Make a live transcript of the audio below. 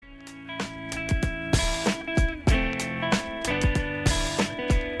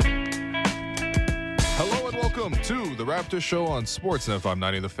to the Raptors Show on Sportsnet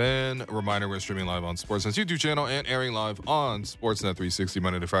 590 The Fan. A reminder, we're streaming live on Sportsnet's YouTube channel and airing live on Sportsnet 360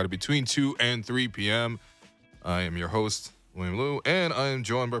 Monday to Friday between 2 and 3 p.m. I am your host, William Liu, and I am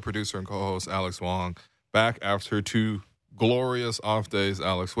joined by producer and co-host Alex Wong. Back after 2 glorious off days.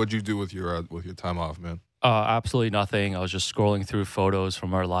 Alex, what'd you do with your time off, man? Absolutely nothing. I was just scrolling through photos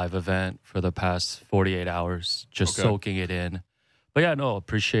from our live event for the past 48 hours, just soaking it in. But yeah, no,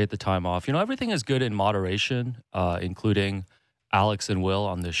 appreciate the time off. You know, everything is good in moderation, including Alex and Will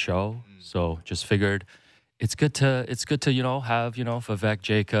on this show. So just figured it's good to have, Vivek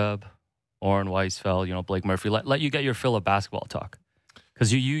Jacob, Oren Weisfeld, Blake Murphy, let you get your fill of basketball talk.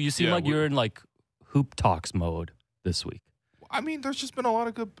 Because you seem like you're in like hoop talks mode this week. I mean, there's just been a lot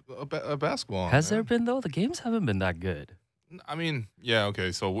of good basketball. Has there been, though? The games haven't been that good. I mean, yeah,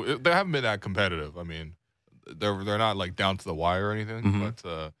 okay. So they haven't been that competitive. I mean, they're not like down to the wire or anything,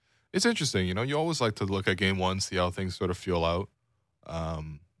 but it's interesting. You always like to look at game one, see how things sort of feel out.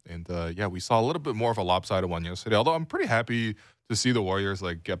 We saw a little bit more of a lopsided one yesterday. Although I'm pretty happy to see the Warriors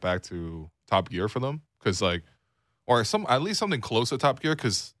like get back to top gear for them, because at least something close to top gear.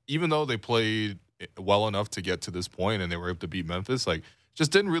 Because even though they played well enough to get to this point and they were able to beat Memphis, like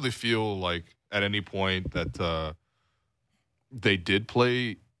just didn't really feel like at any point that they did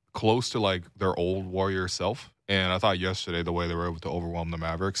play close to like their old Warrior self. And I thought yesterday the way they were able to overwhelm the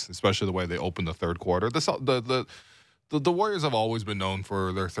Mavericks, especially the way they opened the third quarter. The Warriors have always been known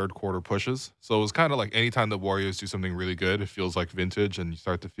for their third quarter pushes. So it was kind of like anytime the Warriors do something really good, it feels like vintage and you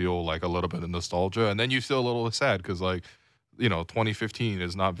start to feel like a little bit of nostalgia. And then you feel a little sad because 2015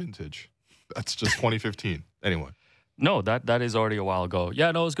 is not vintage. That's just 2015. Anyway. No, that is already a while ago.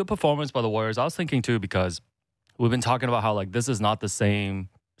 Yeah, no, it was good performance by the Warriors. I was thinking too, because we've been talking about how like this is not the same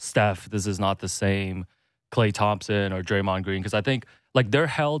Steph, this is not the same Klay Thompson or Draymond Green, because I think like they're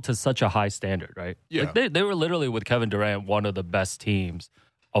held to such a high standard, right? Yeah. Like, they were literally with Kevin Durant one of the best teams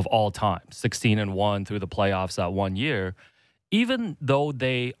of all time, 16-1 through the playoffs that 1 year. Even though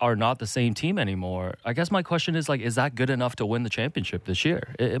they are not the same team anymore, I guess my question is like, is that good enough to win the championship this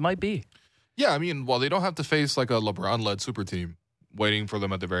year? It might be. Yeah, I mean, they don't have to face like a LeBron-led super team waiting for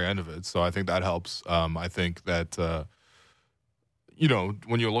them at the very end of it. So I think that helps. I think that,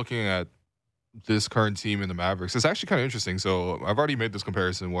 when you're looking at this current team in the Mavericks, it's actually kind of interesting. So I've already made this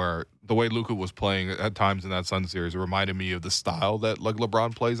comparison where the way Luka was playing at times in that Sun series reminded me of the style that like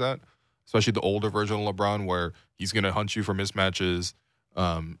LeBron plays at, especially the older version of LeBron, where he's going to hunt you for mismatches.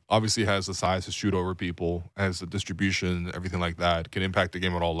 Obviously has the size to shoot over people, has the distribution, everything like that, can impact the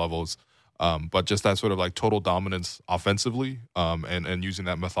game at all levels. But just that sort of like total dominance offensively, and using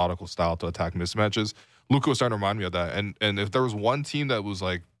that methodical style to attack mismatches. Luka was starting to remind me of that. And if there was one team that was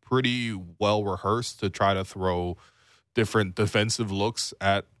like pretty well rehearsed to try to throw different defensive looks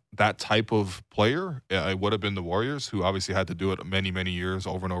at that type of player, it would have been the Warriors, who obviously had to do it many, many years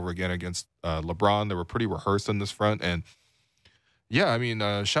over and over again against LeBron. They were pretty rehearsed on this front. And yeah, I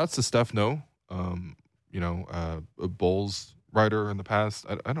mean, shouts to Steph No, a Bulls writer in the past.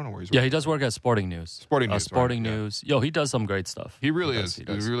 I don't know where he's working. Yeah, he does work at Sporting News. Sporting News. Sporting News. Yeah. Yo, he does some great stuff. He really is. He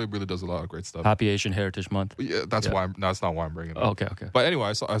really, really does a lot of great stuff. Happy Asian Heritage Month. Yeah, that's not why I'm bringing it up. Okay. But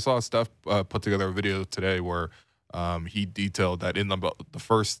anyway, I saw Steph put together a video today where he detailed that in the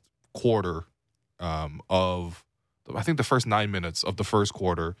first quarter I think the first 9 minutes of the first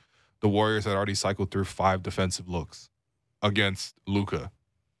quarter, the Warriors had already cycled through 5 defensive looks against Luka.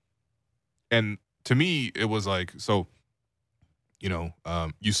 And to me, it was like, so,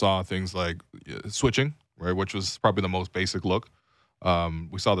 you saw things like switching, right, which was probably the most basic look.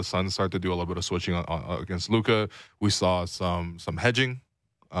 We saw the Suns start to do a little bit of switching against Luka. We saw some hedging,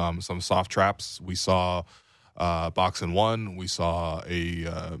 some soft traps. We saw box and one. We saw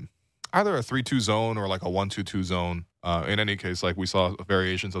either a 3-2 zone or like a 1-2-2 zone. In any case, like we saw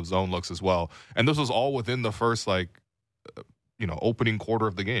variations of zone looks as well. And this was all within the first opening quarter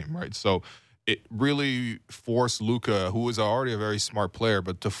of the game, right? So it really forced Luka, who is already a very smart player,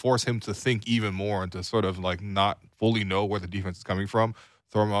 but to force him to think even more and to sort of like not fully know where the defense is coming from,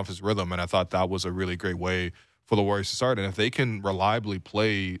 throw him off his rhythm. And I thought that was a really great way for the Warriors to start. And if they can reliably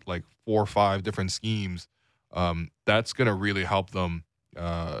play like 4 or 5 different schemes, that's going to really help them,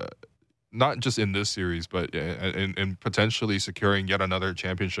 not just in this series, but in potentially securing yet another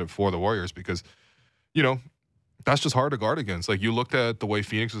championship for the Warriors, because, that's just hard to guard against. Like, you looked at the way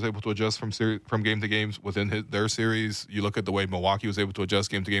Phoenix was able to adjust from game to game within their series. You look at the way Milwaukee was able to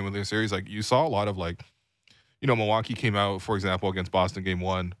adjust game to game within their series. Like, you saw a lot of Milwaukee came out, for example, against Boston game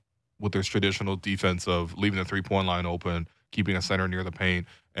 1 with their traditional defense of leaving the 3-point line open, keeping a center near the paint.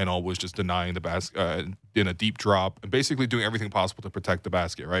 and always just denying the basket in a deep drop and basically doing everything possible to protect the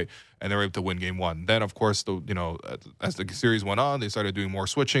basket, right? And they were able to win game one. Then, of course, as the series went on, they started doing more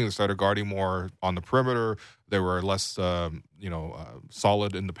switching. They started guarding more on the perimeter. They were less,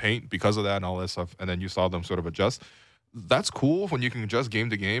 solid in the paint because of that and all that stuff. And then you saw them sort of adjust. That's cool when you can adjust game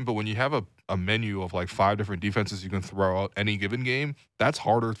to game, but when you have a menu of like 5 different defenses you can throw out any given game, that's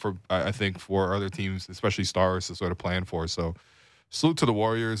harder I think for other teams, especially stars, to sort of plan for. So salute to the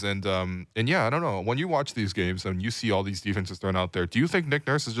Warriors, and yeah, I don't know. When you watch these games and you see all these defenses thrown out there, do you think Nick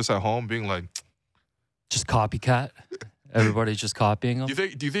Nurse is just at home being like, just copycat? Everybody's just copying him.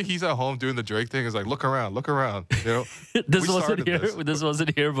 Do you think he's at home doing the Drake thing? Is like, look around, you know? This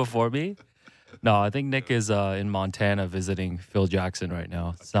wasn't here before me. No, I think Nick is in Montana visiting Phil Jackson right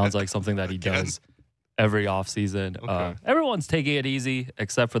now. Sounds like something that he does every offseason. Okay. Everyone's taking it easy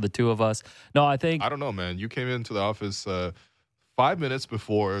except for the two of us. No, I don't know, man. You came into the office 5 minutes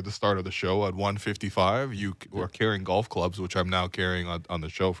before the start of the show at 1:55. You were carrying golf clubs, which I'm now carrying on the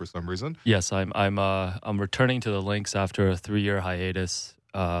show for some reason. Yes, I'm returning to the links after a 3-year hiatus.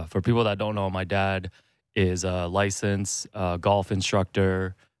 For people that don't know, my dad is a licensed golf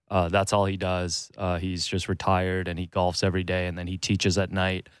instructor. That's all he does. He's just retired and he golfs every day and then he teaches at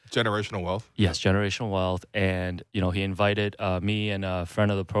night. Generational wealth. Yes, generational wealth. And, he invited me and a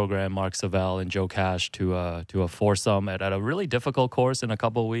friend of the program, Mark Savell and Joe Cash, to a foursome at a really difficult course in a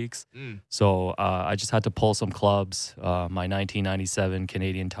couple of weeks. So I just had to pull some clubs, my 1997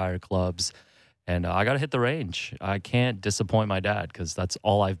 Canadian Tire clubs. And I got to hit the range. I can't disappoint my dad because that's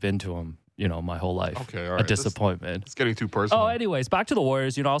all I've been to him. My whole life. Okay, all right. A disappointment. It's getting too personal. Oh, anyways, back to the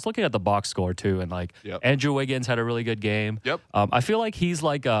Warriors. I was looking at the box score too, and Andrew Wiggins had a really good game. Yep. I feel like he's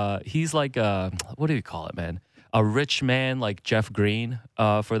like what do you call it, man? A rich man like Jeff Green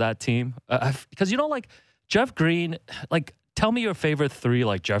for that team. Because Jeff Green, tell me your favorite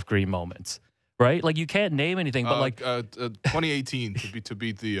 3 Jeff Green moments. Right, you can't name anything, but 2018 to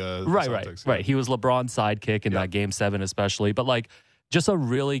beat the Celtics. Right. He was LeBron's sidekick in that Game 7, especially. But just a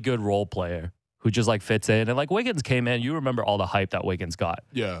really good role player who just fits in. And Wiggins came in, you remember all the hype that Wiggins got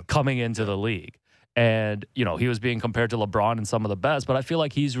coming into the league. And, he was being compared to LeBron and some of the best, but I feel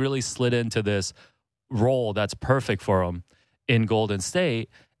like he's really slid into this role that's perfect for him in Golden State.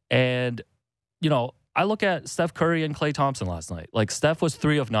 And, I look at Steph Curry and Klay Thompson last night. Steph was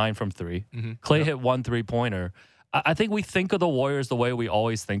 3 of 9 from 3. Mm-hmm. Klay hit 1 3-pointer. I think we think of the Warriors the way we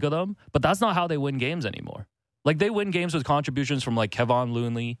always think of them, but that's not how they win games anymore. They win games with contributions from Kevon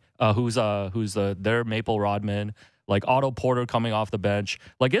Looney, who's their Maple Rodman, Otto Porter coming off the bench.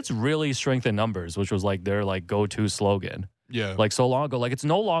 It's really strength in numbers, which was their go-to slogan. Yeah. So long ago. It's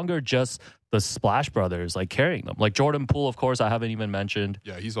no longer just the Splash Brothers carrying them. Jordan Poole, of course, I haven't even mentioned.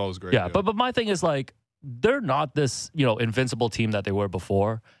 Yeah, he's always great. Yeah. But my thing is they're not this invincible team that they were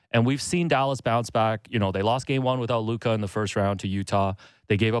before. And we've seen Dallas bounce back. They lost game 1 without Luka in the first round to Utah.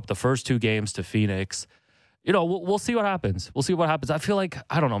 They gave up the first 2 games to Phoenix. We'll see what happens. I feel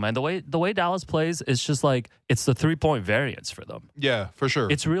I don't know, man. The way Dallas plays is just it's the 3-point variance for them. Yeah, for sure.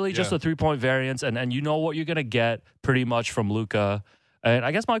 It's really just a 3-point variance, and you know what you're gonna get pretty much from Luka. And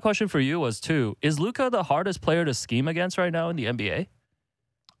I guess my question for you was too: is Luka the hardest player to scheme against right now in the NBA?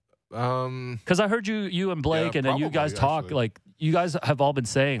 Because I heard you and Blake, and then you guys talk actually. You guys have all been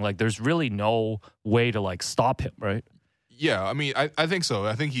saying there's really no way to stop him, right? Yeah, I mean, I think so.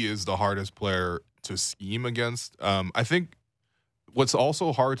 I think he is the hardest player to scheme against. I think what's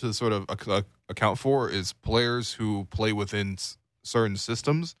also hard to sort of account for is players who play within certain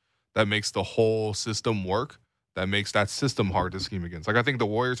systems that makes the whole system work, that makes that system hard to scheme against. I think the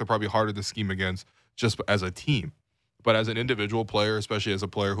Warriors are probably harder to scheme against just as a team. But as an individual player, especially as a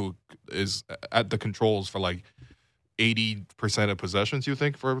player who is at the controls for 80% of possessions, you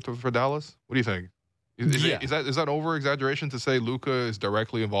think, for Dallas? What do you think? Is that over-exaggeration to say Luka is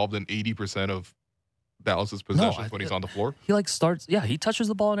directly involved in 80% of Dallas's possessions when he's on the floor? He starts, he touches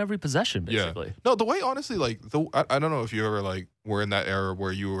the ball in every possession, basically. Yeah. No, the way, honestly, I don't know if you ever were in that era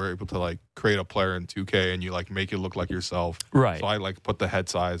where you were able to create a player in 2K and you make it look like yourself. Right. So I put the head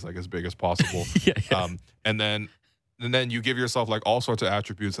size as big as possible. Yeah. And then you give yourself all sorts of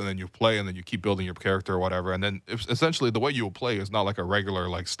attributes, and then you play, and then you keep building your character or whatever. And then essentially the way you will play is not a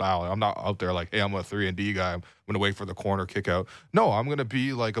regular style. I'm not out there hey, I'm a 3-and-D guy. I'm going to wait for the corner kick out. No, I'm going to be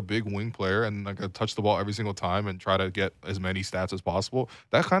a big wing player and touch the ball every single time and try to get as many stats as possible.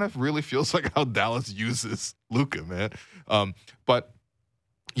 That kind of really feels like how Dallas uses Luka, man. But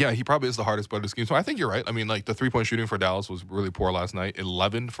yeah, he probably is the hardest player to scheme. So I think you're right. I mean, the 3-point shooting for Dallas was really poor last night.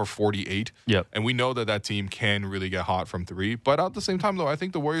 11 for 48. Yep. And we know that team can really get hot from 3. But at the same time, though, I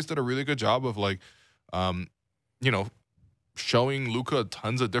think the Warriors did a really good job of showing Luka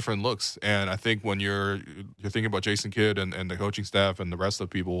tons of different looks. And I think when you're thinking about Jason Kidd and the coaching staff and the rest of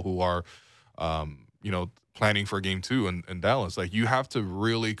the people who are, planning for game 2 in Dallas, like you have to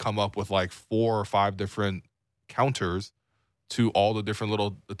really come up with like 4 or 5 different counters to all the different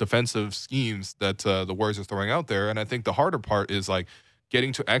little defensive schemes that the Warriors are throwing out there. And I think the harder part is like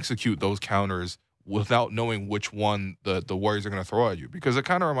getting to execute those counters without knowing which one the Warriors are going to throw at you. Because it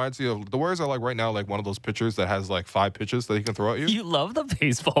kind of reminds me of the Warriors are like right now like one of those pitchers that has like 5 pitches that he can throw at you. You love the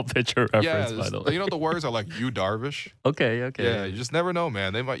baseball pitcher reference, by the way. The Warriors are like Yu Darvish. Okay. Yeah, you just never know,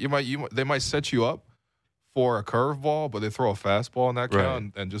 man. They might set you up for a curveball, but they throw a fastball in that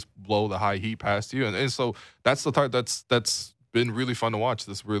count and just blow the high heat past you. And so that's the type that's been really fun to watch,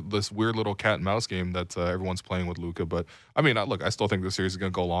 this weird little cat and mouse game that everyone's playing with Luka. But I mean, look, I still think the series is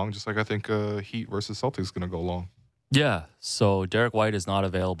going to go long, just like I think Heat versus Celtics is going to go long. Yeah. So Derek White is not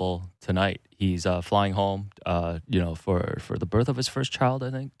available tonight. He's flying home, for the birth of his first child,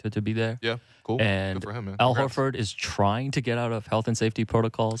 I think, to be there. Yeah, cool. And good for him, man. Al Horford is trying to get out of health and safety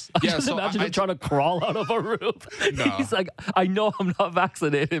protocols. Imagine him trying to crawl out of a roof. No. He's like, I know I'm not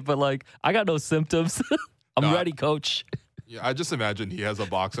vaccinated, but like, I got no symptoms. I'm ready, coach. Yeah, I just imagine he has a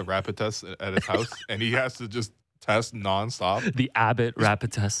box of rapid tests at his house, and he has to just test nonstop. The Abbott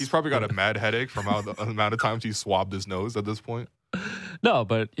rapid test. He's probably got a mad headache from the amount of times he swabbed his nose at this point. No,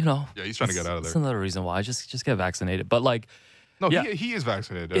 but yeah, he's trying to get out of there. That's another reason why. Just get vaccinated. But like, no, yeah. he is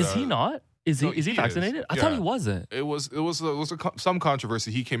vaccinated. Is he not? Is he vaccinated? I thought he wasn't. It was some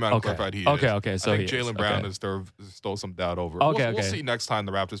controversy. He came out and clarified he is. Okay. So I think Jaylen Brown has stole some doubt over. We'll see next time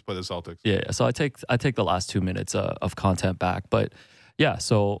the Raptors play the Celtics. Yeah. So I take the last 2 minutes of content back, but yeah.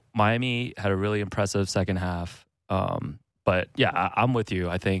 So Miami had a really impressive second half. But yeah, I'm with you.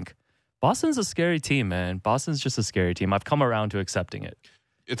 I think Boston's a scary team, man. Boston's just a scary team. I've come around to accepting it.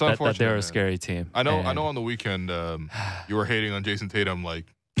 It's unfortunate that they're a scary team. I know. On the weekend, you were hating on Jason Tatum like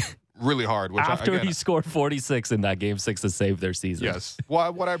really hard. Which After he scored 46 in that Game 6 to save their season. Yes.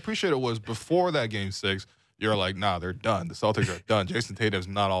 Well, what I appreciated was before that Game 6, you're like, nah, they're done. The Celtics are done. Jason Tatum's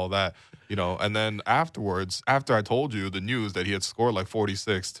not all that, And then afterwards, after I told you the news that he had scored like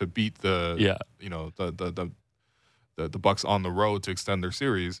 46 to beat the Bucks on the road to extend their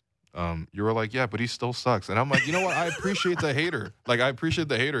series. You were like, yeah, but he still sucks. And I'm like, you know what? I appreciate the hater. Like, I appreciate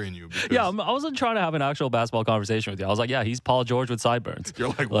the hater in you. Yeah, I wasn't trying to have an actual basketball conversation with you. I was like, yeah, he's Paul George with sideburns. You're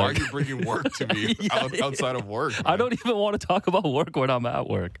like, why are you bringing work to me outside of work? Man? I don't even want to talk about work when I'm at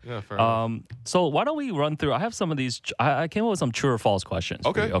work. Yeah, fair enough. So why don't we run through? I have some of these. I came up with some true or false questions.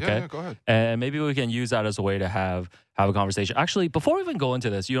 Okay, okay, yeah, go ahead. And maybe we can use that as a way to have a conversation. Actually, before we even go into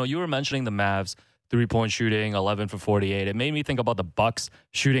this, you were mentioning the Mavs. 3-point shooting, 11 for 48. It made me think about the Bucks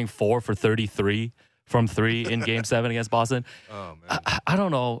shooting 4 for 33 from 3 in Game 7 against Boston. Oh, man. I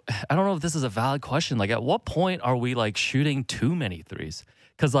don't know. I don't know if this is a valid question. Like, at what point are we, like, shooting too many threes?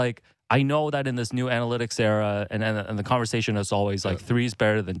 Because, like, I know that in this new analytics era, and the conversation is always, like, 3 is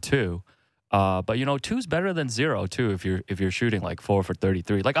better than 2. But 2 is better than 0 too if you're shooting like 4 for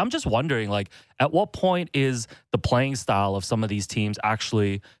 33. Like, I'm just wondering, like, at what point is the playing style of some of these teams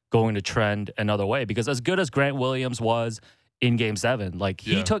actually going to trend another way? Because as good as Grant Williams was in Game 7, like,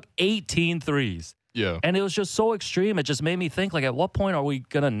 he took 18 threes. Yeah. And it was just so extreme. It just made me think, like, at what point are we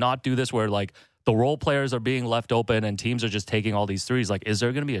gonna not do this where, like, the role players are being left open and teams are just taking all these threes? Like, is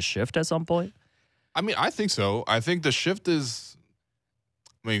there gonna be a shift at some point? I mean, I think so. I think the shift is.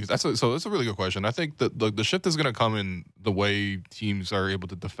 I mean, that's a really good question. I think that the shift is going to come in the way teams are able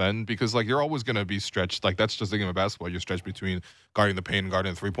to defend, because like you're always going to be stretched. Like, that's just the game of basketball. You're stretched between guarding the paint and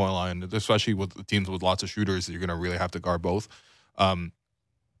guarding the 3-point line, especially with teams with lots of shooters. You're going to really have to guard both.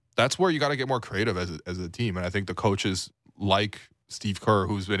 That's where you got to get more creative as a team. And I think the coaches like Steve Kerr,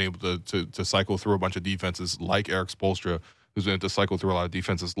 who's been able to cycle through a bunch of defenses, like Eric Spoelstra, who's been able to cycle through a lot of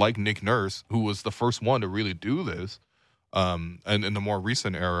defenses, like Nick Nurse, who was the first one to really do this. And in the more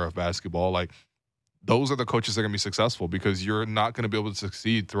recent era of basketball, like, those are the coaches that are going to be successful, because you're not going to be able to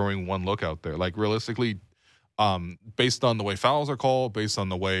succeed throwing one look out there. Like, realistically, based on the way fouls are called, based on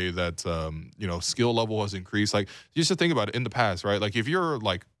the way that, skill level has increased. Like, you should think about it in the past, right? Like, if you're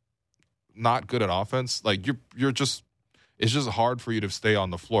like not good at offense, like you're just, it's just hard for you to stay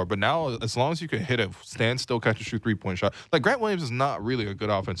on the floor. But now, as long as you can hit a standstill catch and shoot 3-point shot, like, Grant Williams is not really a good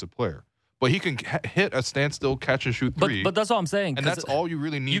offensive player. But he can hit a standstill, catch and shoot 3. But that's what I'm saying. And that's all you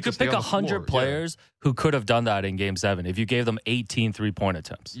really need. You could pick 100 players who could have done that in Game 7 if you gave them 18 3-point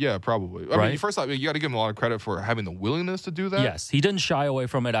attempts. Yeah, probably. I mean, first off, you got to give him a lot of credit for having the willingness to do that. Yes, he didn't shy away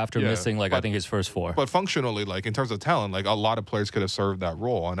from it after missing, I think, his first 4. But functionally, like, in terms of talent, like, a lot of players could have served that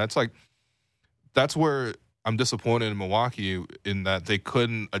role. And that's where I'm disappointed in Milwaukee in that they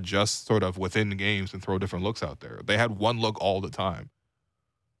couldn't adjust sort of within games and throw different looks out there. They had one look all the time.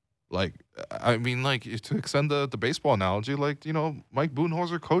 Like, I mean, like, to extend the baseball analogy, like, you know, Mike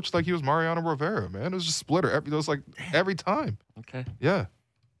Budenholzer coached like he was Mariano Rivera, man. It was just splitter. It was like every time. Okay. Yeah.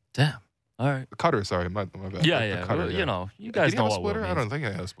 Damn. All right. Cutter, sorry. My bad. Yeah. Cutter, You know, you guys Did he know have a what splitter? it I means. don't think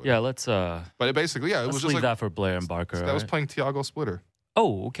I had a splitter. Yeah, let's But it basically, it was just leave like that for Blair and Barker. that was playing Tiago Splitter.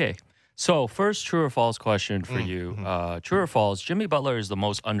 Oh, okay. So first true or false question for you. True or false, Jimmy Butler is the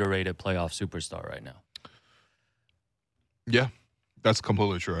most underrated playoff superstar right now. Yeah. That's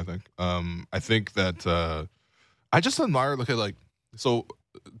completely true, I think. I think that I just admire, look at, like, so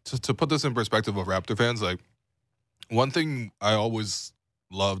to put this in perspective of Raptor fans, like, one thing I always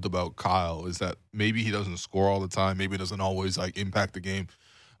loved about Kyle is that maybe he doesn't score all the time, maybe he doesn't always, like, impact the game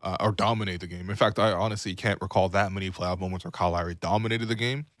or dominate the game. In fact, I honestly can't recall that many playoff moments where Kyle Lowry dominated the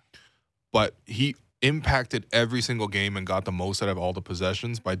game, but he impacted every single game and got the most out of all the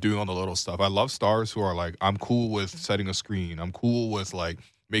possessions by doing all the little stuff. I love stars who are like, I'm cool with setting a screen. I'm cool with, like,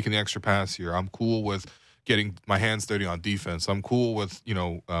 making the extra pass here. I'm cool with getting my hands dirty on defense. I'm cool with, you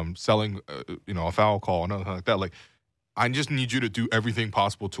know, selling, you know, a foul call and nothing like that. Like, I just need you to do everything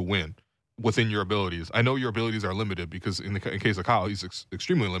possible to win within your abilities. I know your abilities are limited because in case of Kyle, he's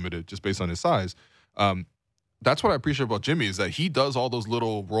extremely limited just based on his size. That's what I appreciate about Jimmy is that he does all those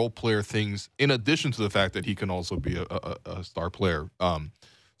little role player things in addition to the fact that he can also be a star player.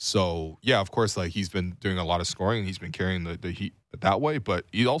 So, yeah, of course, like, he's been doing a lot of scoring and he's been carrying the Heat that way, but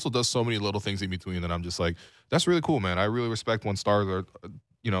he also does so many little things in between that I'm just like, that's really cool, man. I really respect when stars are,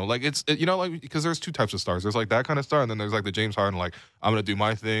 you know, like, you know, like, because there's two types of stars. There's, like, that kind of star, and then there's, like, the James Harden, like, I'm going to do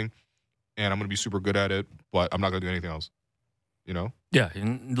my thing and I'm going to be super good at it, but I'm not going to do anything else, you know? Yeah,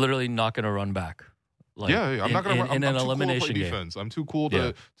 and literally not going to run back. Like, yeah, I'm not going to in I'm an too elimination cool to play game. defense. I'm too cool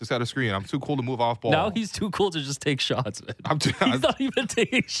to set a screen. I'm too cool to move off ball. Now he's too cool to just take shots, man. He's He's not even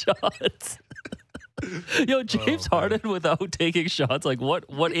taking shots. Yo, James Harden without taking shots, like,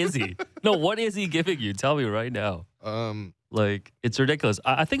 what is he? No, what is he giving you? Tell me right now. Like, it's ridiculous.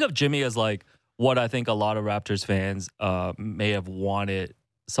 I think of Jimmy as, like, what I think a lot of Raptors fans may have wanted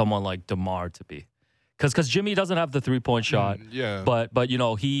someone like DeMar to be. Because Jimmy doesn't have the 3-point shot, but you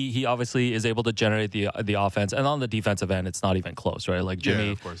know, he obviously is able to generate the offense, and on the defensive end, it's not even close, right? Like,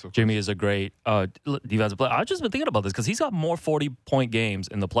 Jimmy, of course. Jimmy is a great defensive player. I've just been thinking about this because he's got more 40-point games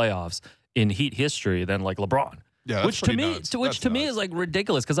in the playoffs in Heat history than, like, LeBron. Yeah, which to me is, like,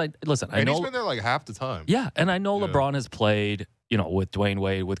 ridiculous because I know he's been there like half the time. Yeah, and I know LeBron has played, you know, with Dwayne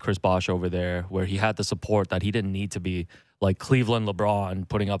Wade, with Chris Bosh over there, where he had the support that he didn't need to be like Cleveland LeBron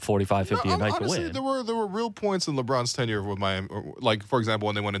putting up 45, 50 a night honestly, to win. There were real points in LeBron's tenure with Miami. Like, for example,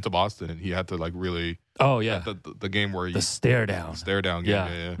 when they went into Boston and he had to, like, really. Oh yeah, the game where the stare down game.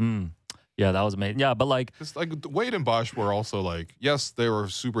 Yeah. Yeah, that was amazing. Yeah, but, like, just like Wade and Bosh were also, like, yes, they were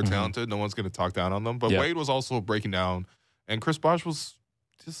super talented. No one's going to talk down on them, but Wade was also breaking down, and Chris Bosh was.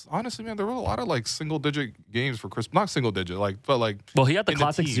 Just honestly, man, there were a lot of, like, single-digit games for Chris. Not single-digit, like, but, like. Well, he had the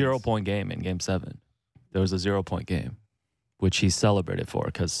classic 0-point game in Game 7. There was a 0-point game, which he celebrated for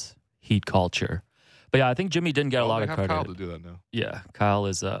because Heat culture. But yeah, I think Jimmy didn't get a lot of credit. Kyle to do that now. Yeah, Kyle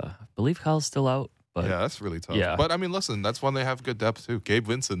is. I believe Kyle's still out. But yeah, that's really tough. Yeah. But I mean, listen, that's when they have good depth too. Gabe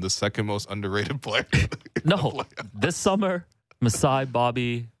Vincent, the second most underrated player. No, this summer, Masai,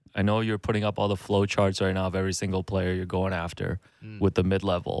 Bobby. I know you're putting up all the flow charts right now of every single player you're going after with the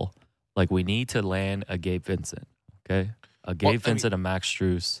mid-level. Like, we need to land a Gabe Vincent, okay? A Gabe Vincent and Max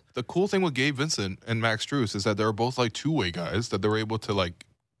Strus. The cool thing with Gabe Vincent and Max Strus is that they're both, like, two-way guys that they're able to, like,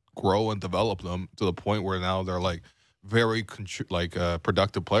 grow and develop them to the point where now they're, like, very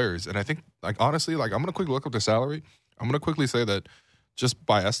productive players. And I think, like, honestly, like, I'm going to quickly look up their salary. I'm going to quickly say that just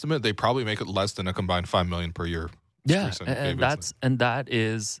by estimate, they probably make it less than a combined $5 million per year. Yeah, and that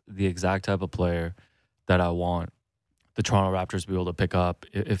is the exact type of player that I want the Toronto Raptors to be able to pick up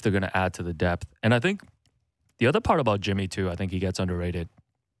if they're going to add to the depth. And I think the other part about Jimmy, too, I think he gets underrated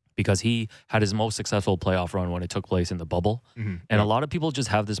because he had his most successful playoff run when it took place in the bubble. Mm-hmm. And a lot of people just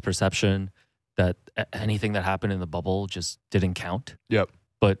have this perception that anything that happened in the bubble just didn't count. Yep.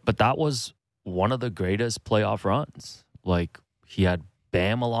 But that was one of the greatest playoff runs. Like, he had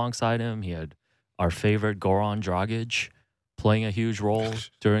Bam alongside him. He had our favorite Goran Dragic playing a huge role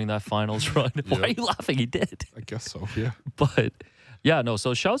during that finals run. Why are you laughing? He did. I guess so, yeah. But, yeah, no,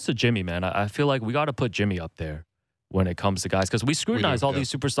 so shouts to Jimmy, man. I feel like we got to put Jimmy up there when it comes to guys because we scrutinize all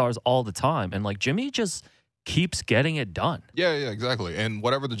these superstars all the time. And, like, Jimmy just keeps getting it done. Yeah, exactly. And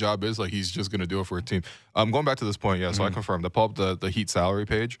whatever the job is, like, he's just going to do it for a team. Going back to this point, so I confirmed. I pulled up the Heat salary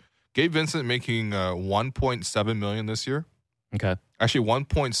page. Gabe Vincent making $1.7 million this year. Okay. Actually,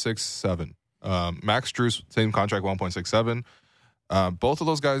 1.67 Max Strus, same contract, 1.67. Both of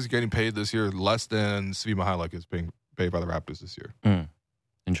those guys are getting paid this year less than Svi Mykhailiuk is being paid by the Raptors this year.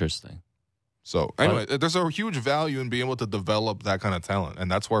 Interesting. So anyway, there's a huge value in being able to develop that kind of talent, and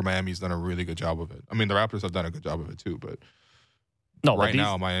that's where Miami's done a really good job of it. I mean, the Raptors have done a good job of it too, but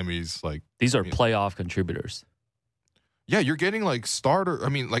now Miami's like these are playoff contributors. Yeah, you're getting like starter. I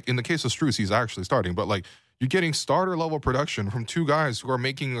mean, like in the case of Strus, he's actually starting, but like you're getting starter level production from two guys who are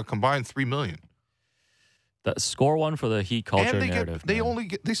making a combined $3 million. That score one for the Heat culture narrative.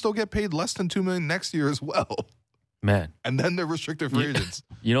 They still get paid less than $2 million next year as well. Man. And then they're restricted free agents.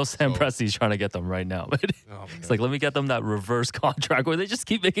 You know, Sam Presti's trying to get them right now. It's like, let me get them that reverse contract where they just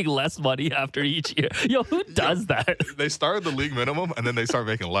keep making less money after each year. Yo, who does that? They started the league minimum and then they start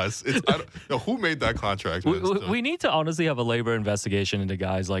making less. Who made that contract? We need to honestly have a labor investigation into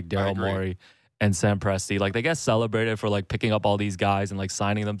guys like Daryl Morey and Sam Presti. Like, they get celebrated for like picking up all these guys and like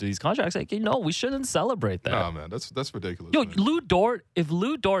signing them to these contracts. Like, we shouldn't celebrate that. Nah, man, that's ridiculous. Yo, man. Lou Dort, if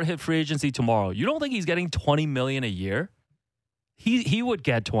Lou Dort hit free agency tomorrow, you don't think he's getting $20 million a year? He would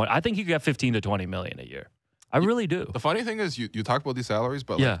get 20. I think he could get 15 to 20 million a year. I really do. The funny thing is, you talk about these salaries,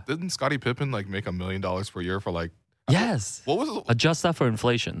 but like, didn't Scottie Pippen like make $1 million per year for like? Yes. What was it? Adjust that for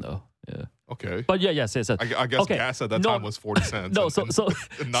inflation, though. Yeah. Okay. But yes. I guess gas at that time was 40 cents. No,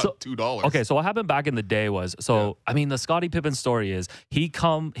 and not $2. Okay, so what happened back in the day was, I mean, the Scottie Pippen story is he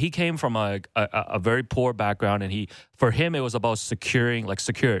came from a very poor background, and for him it was about security,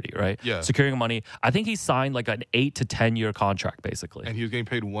 right? Yeah. Securing money. I think he signed like an 8 to 10 year contract basically. And he was getting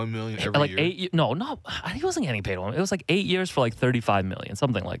paid $1 million every year. He wasn't getting paid $1 million. It was like 8 years for like $35 million,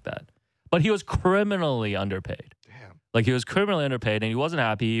 something like that. But he was criminally underpaid. Like, he was criminally underpaid, and he wasn't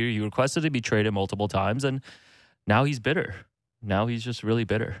happy. He requested to be traded multiple times, and now he's bitter. Now he's just really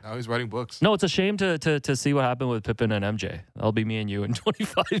bitter. Now he's writing books. No, it's a shame to see what happened with Pippen and MJ. That'll be me and you in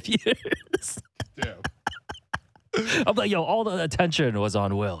 25 years. Damn. I'm like, yo, all the attention was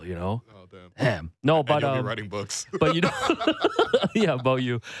on Will, you know? Oh, damn. Damn. No, but you'll be writing books. But yeah, about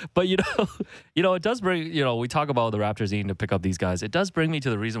you. But it does bring, we talk about the Raptors needing to pick up these guys. It does bring me to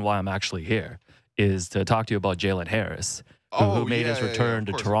the reason why I'm actually here, is to talk to you about Jalen Harris, who made his return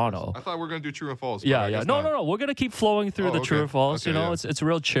to Toronto. I thought we were going to do true and false. Yeah. No. We're going to keep flowing through the true and false. Okay, it's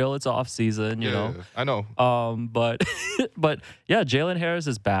real chill. It's off season, you know. Yeah, I know. But yeah, Jalen Harris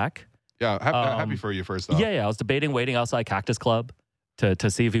is back. Yeah, happy for you first off. Yeah. I was waiting outside Cactus Club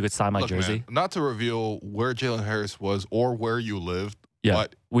to see if he could sign my jersey. Man, not to reveal where Jalen Harris was or where you lived. Yeah,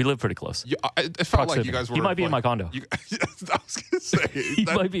 but we live pretty close. Yeah, it felt like you guys were. He might be in my condo. I was going to say. He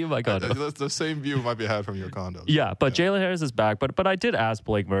might be in my condo. The same view might be had from your condo. Yeah, but Jalen Harris is back. But I did ask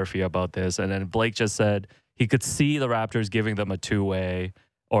Blake Murphy about this, and then Blake just said he could see the Raptors giving them a two-way,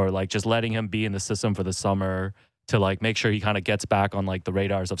 or like just letting him be in the system for the summer to like make sure he kind of gets back on like the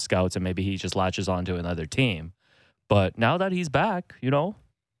radars of scouts, and maybe he just latches onto another team. But now that he's back,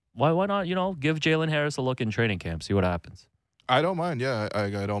 why not, give Jalen Harris a look in training camp, see what happens. I don't mind. Yeah, I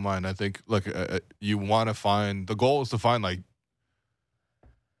don't mind. I think, look, you want to find, the goal is to find like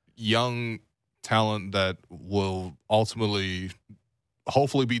young talent that will ultimately,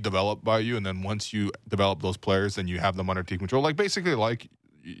 hopefully be developed by you. And then once you develop those players, then you have them under team control. Like basically like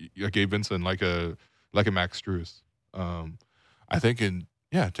Gabe Vincent, like a Max Strus. I think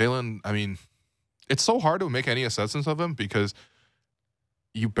Jalen, I mean, it's so hard to make any assessments of him because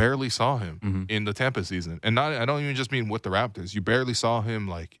you barely saw him in the Tampa season. And I don't even just mean with the Raptors. You barely saw him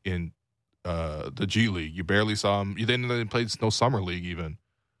like in the G League. You barely saw him. They didn't play no summer league even.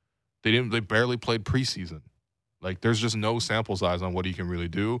 They barely played preseason. Like there's just no sample size on what he can really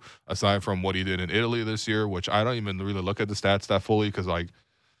do aside from what he did in Italy this year, which I don't even really look at the stats that fully because like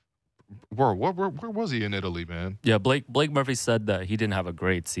where was he in Italy, man? Yeah, Blake Murphy said that he didn't have a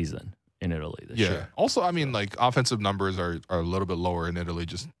great season in Italy this year. Also, I mean, like offensive numbers are a little bit lower in Italy,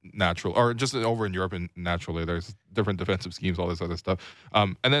 just natural, or just over in Europe and naturally. There's different defensive schemes, all this other stuff.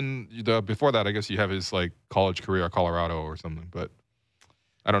 And then before that, I guess you have his like college career at Colorado or something. But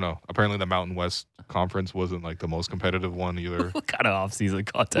I don't know. Apparently, the Mountain West Conference wasn't like the most competitive one either. What kind of off-season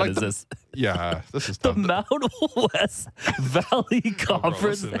content is this? Yeah, this is the Mountain West Valley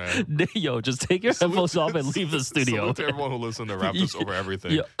Conference. Listen, yo, just take your headphones off and leave the studio. Salute to everyone who listened to Raptors over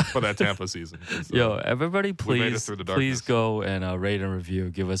everything for that Tampa season. Yo, everybody, please go and rate and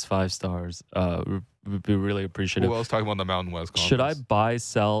review. Give us 5 stars. We'd be really appreciative. Who else talking about the Mountain West Conference? Should I buy,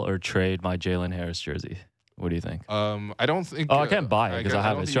 sell, or trade my Jalen Harris jersey? What do you think? I don't think. I can't buy it because I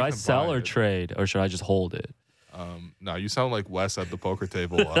have it. Should I sell or trade, or should I just hold it? No, you sound like Wes at the poker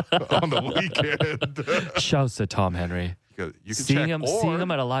table on the weekend. Shouts to Tom Henry. could seeing check. seeing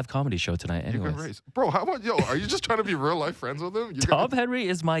him at a live comedy show tonight. You can Anyways, raise. Bro, how about are you just trying to be real life friends with him? Tom Henry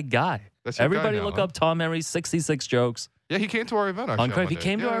is my guy. That's your Everybody guy now, look huh? up Tom Henry 66 jokes Yeah, he came to our event. Actually, on Crave. He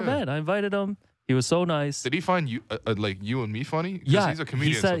came to our event. I invited him. He was so nice. Did he find you like you and me funny? 'Cause Yeah, he's a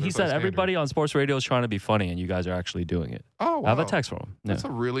comedian. he so said there's no standard. everybody on sports radio is trying to be funny, and you guys are actually doing it. Oh, wow. I have a text from him. Yeah. That's a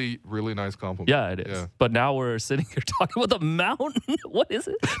really, really nice compliment. Yeah, it is. Yeah. But now we're sitting here talking about the mountain. What is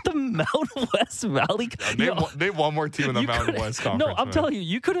it? The Mountain West Valley. Name one more team in the You Mountain could've- West Conference. No, I'm telling you,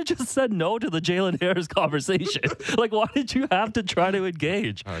 you could have just said no to the Jalen Harris conversation. Like, why did you have to try to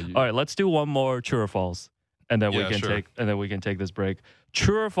engage? All right, let's do one more true or false, and then we can take this break.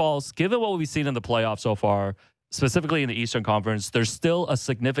 True or false? Given what we've seen in the playoffs so far, specifically in the Eastern Conference, there's still a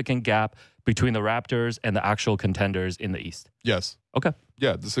significant gap between the Raptors and the actual contenders in the East. Yes. Okay.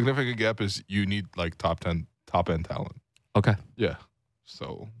 Yeah, the significant gap is you need like top end talent. Okay. Yeah.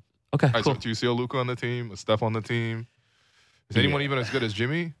 So. Okay. All right, Cool. so do you see a Luka on the team, a Steph on the team? Is anyone even as good as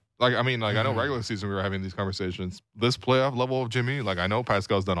Jimmy? Like, I mean, like I know regular season we were having these conversations. This playoff level of Jimmy, like I know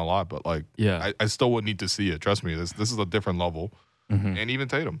Pascal's done a lot, but like, Yeah. I still would need to see it. Trust me, this is a different level, Mhm. and even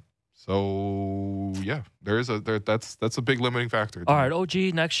Tatum. So yeah, that's a big limiting factor. All right,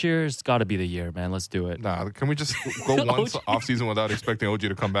 OG, next year's got to be the year, man. Let's do it. Nah, can we just go once OG. off season without expecting OG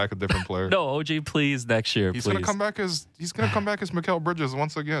to come back a different player? No, OG, please, next year, He's please. gonna come back as Mikal Bridges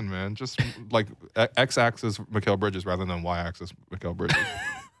once again, man. Just like X-axis Mikal Bridges rather than Y-axis Mikal Bridges.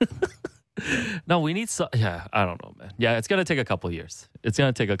 No, we need some. Yeah, I don't know, man. Yeah, it's gonna take a couple of years. It's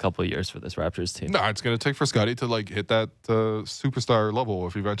gonna take a couple of years for this Raptors team. No, it's gonna take for Scotty to like hit that superstar level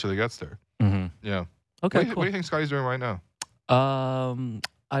if he eventually gets there. Mm-hmm. Yeah. Okay, What do cool. you think Scotty's doing right now?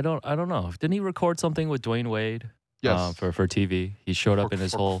 I don't know. Didn't he record something with Dwayne Wade? Yes. For TV. He showed up in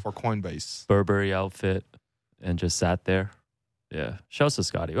his whole for Coinbase. Burberry outfit and just sat there. Yeah, shouts to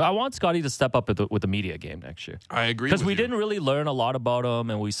Scotty. I want Scotty to step up with the media game next year. I agree Because with we you. didn't really learn a lot about him,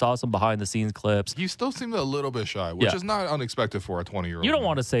 and we saw some behind the scenes clips. He still seemed a little bit shy, which Yeah. is not unexpected for a 20-year-old. You don't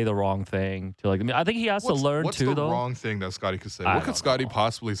want to say the wrong thing to like. I mean, I think he has to learn what's too, the though. wrong thing that Scotty could say? I What don't could Scotty know.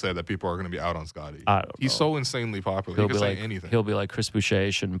 possibly say that people are going to be out on Scotty? I don't He's know. so insanely popular. He'll He be could like say anything. He'll be like Chris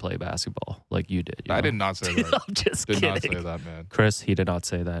Boucher shouldn't play basketball like you did. You I know? did not say that. I'm just Did kidding. not say that, man. Chris, he did not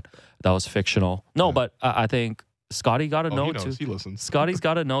say that. That was fictional. No, Yeah. but I think Scotty got to Oh, know he knows. too. He listens. Scotty's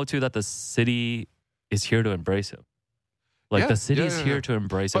got to know too that the city is here to embrace him. Like Yeah, the city is yeah. here to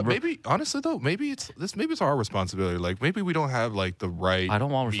embrace But him. maybe, honestly though, maybe it's our responsibility. Like maybe we don't have like the right I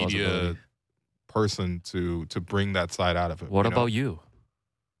don't want media responsibility. person to bring that side out of it. What you know? about you?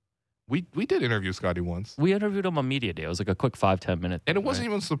 We did interview Scotty once, We interviewed him on Media Day. It was like a quick 5-10 minute. and it thing, wasn't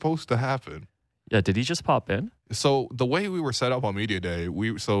right? even supposed to happen. Yeah, did he just pop in? So the way we were set up on Media Day,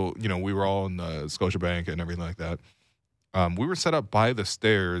 we were all in Scotiabank and everything like that. We were set up by the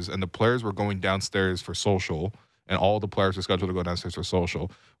stairs, and the players were going downstairs for social, and all the players were scheduled to go downstairs for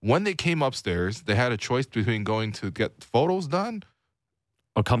social. When they came upstairs, they had a choice between going to get photos done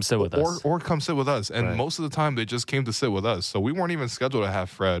Or come sit with us? or come sit with us. And Right. most of the time, they just came to sit with us. So we weren't even scheduled to have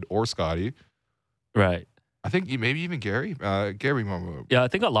Fred or Scotty. Right. I think maybe even Gary. Gary, Yeah, I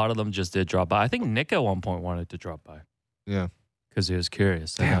think a lot of them just did drop by. I think Nick at one point wanted to drop by yeah. because he was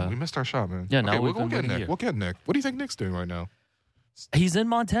curious. Damn, we missed our shot, man. yeah, now okay, we've we'll been get waiting Nick. here. We'll get Nick. What do you think Nick's doing right now? He's in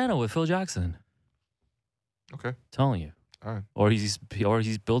Montana with Phil Jackson. Okay. Telling you. All right. Or he's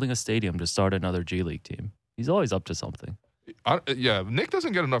building a stadium to start another G League team. He's always up to something. Yeah, Nick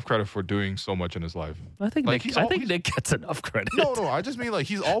doesn't get enough credit for doing so much in his life. I think Like, he's Nick gets enough credit. No, I just mean like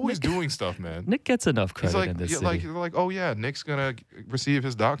he's always doing stuff, man. Nick gets enough He's credit like, in this yeah, city. like, oh yeah, Nick's gonna receive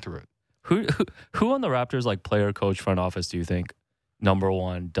his doctorate. Who on the Raptors like player, coach, front office do you think number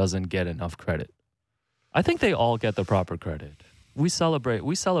one doesn't get enough credit? I think they all get the proper credit. We celebrate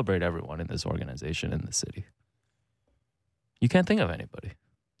everyone in this organization in the city. You can't think of anybody.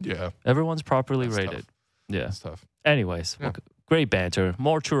 Yeah, Everyone's properly That's rated. tough. Yeah. that's tough. Anyways, Yeah. great banter.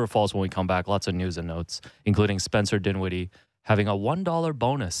 More true or false when we come back. Lots of news and notes, including Spencer Dinwiddie having a $1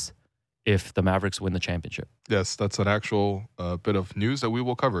 bonus if the Mavericks win the championship. Yes, that's an actual bit of news that we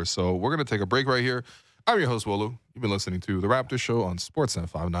will cover. So we're gonna take a break right here. I'm your host Wolu. You've been listening to the Raptor Show on Sportsnet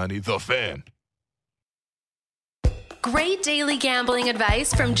 590, The Fan. Great daily gambling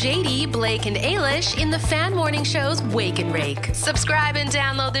advice from JD, Blake, and Ailish in the Fan Morning Show's Wake and Rake. Subscribe and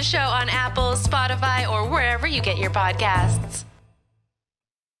download the show on Apple, Spotify, or wherever you get your podcasts.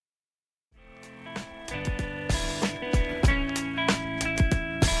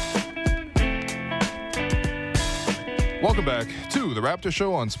 Welcome back to the Raptor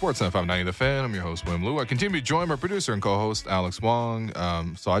Show on Sportsnet 590 The Fan. I'm your host, Wim Liu. I continue to join my producer and co-host, Alex Wong.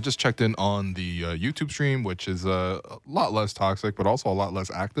 So I just checked in on the YouTube stream, which is a lot less toxic, but also a lot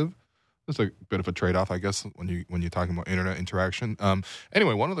less active. It's a bit of a trade-off, I guess, when you're talking about internet interaction.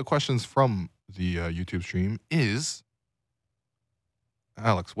 Anyway, one of the questions from the YouTube stream is,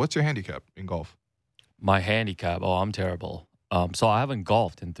 Alex, what's your handicap in golf? My handicap? Oh, I'm terrible. So I haven't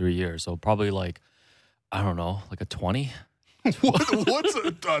golfed in 3 years. So probably like, I don't know, like a 20. What's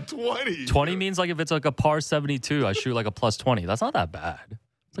a 20? 20 means like if it's like a par 72, I shoot like a plus 20. That's not that bad.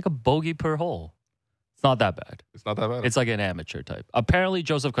 It's like a bogey per hole. It's not that bad. It's not that bad. It's like an amateur type. Apparently,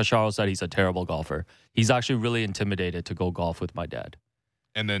 Joseph Cacharo said he's a terrible golfer. He's actually really intimidated to go golf with my dad.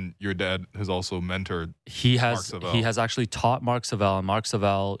 And then your dad has also mentored Marc Savell. He has actually taught Marc Savell, and Marc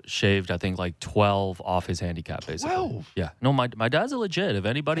Savell shaved, I think, like 12 off his handicap, basically. 12? Yeah. No, my dad's a legit. If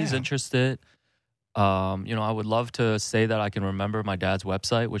anybody's interested, I would love to say that I can remember my dad's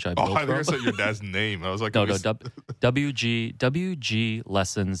website, which I built I think from. I said your dad's name. I was like,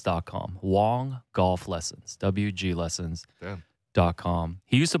 WGLessons.com. Wong Golf Lessons. WGLessons.com.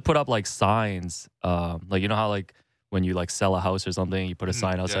 He used to put up like signs, like, you know how like when you like sell a house or something, you put a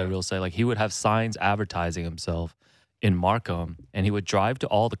sign outside real estate. Like he would have signs advertising himself in Markham, and he would drive to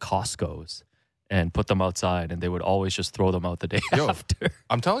all the Costco's and put them outside, and they would always just throw them out the day after.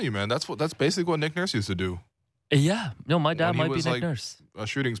 I'm telling you, man, that's basically what Nick Nurse used to do. Yeah. No, my dad might be Nick like Nurse. A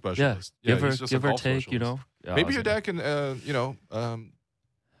shooting Yeah. specialist. Give or he's just a take, golf you know. specialist. Maybe your dad can,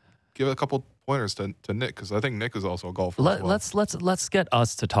 give a couple pointers to Nick, because I think Nick is also a golfer. as well. Let's get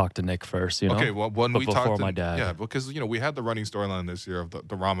us to talk to Nick first, you know. Okay, well, when But we before talked to my dad. yeah, because we had the running storyline this year of the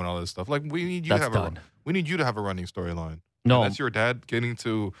ramen and all this stuff. Like we need you That's to have done. we need you to have a running storyline. No. And that's your dad getting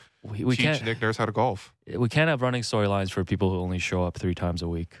to we teach can't Nick Nurse how to golf. we can't have running storylines for people who only show up 3 times a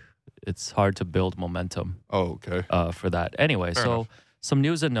week. It's hard to build momentum Oh, okay. for that. Anyway, Fair so enough. some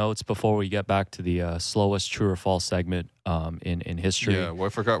news and notes before we get back to the slowest true or false segment in history. Yeah, well, I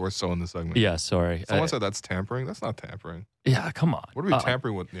forgot we're still in the segment. Yeah, sorry. Someone said that's tampering. That's not tampering. Yeah, come on. What are we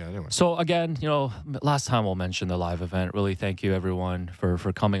tampering with? Yeah, anyway. So again, last time we'll mention the live event. Really thank you everyone for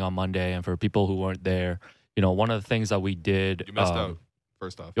coming on Monday, and for people who weren't there. One of the things that we did. You missed out,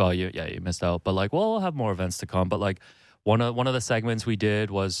 first off. Well, you missed out. But like, we'll have more events to come. But like, one of the segments we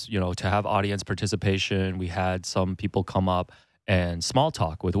did was, to have audience participation. We had some people come up and small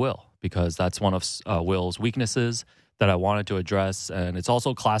talk with Will, because that's one of Will's weaknesses that I wanted to address. And it's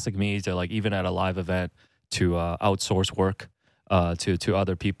also classic me to, like, even at a live event, to outsource work to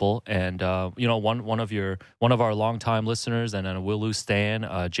other people. And one of our longtime listeners, and then Will Lou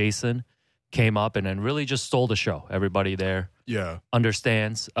Stan, Jason, came up and then really just stole the show. Everybody there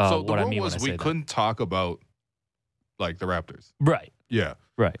understands So what I mean was when I say we couldn't talk about like the Raptors. that. Right. Yeah.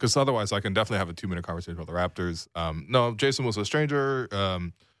 Right. Because otherwise I can definitely have a 2-minute conversation about the Raptors. No, Jason was a stranger.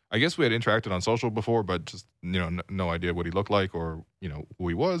 I guess we had interacted on social before, but just, no idea what he looked like or, who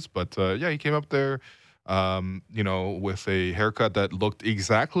he was. But he came up there, with a haircut that looked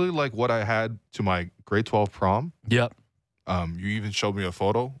exactly like what I had to my grade 12 prom. Yep. You even showed me a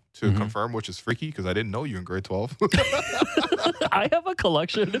photo to confirm, which is freaky because I didn't know you in grade 12. I have a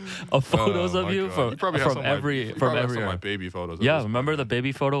collection of photos of you from every my baby photos. Yeah, remember the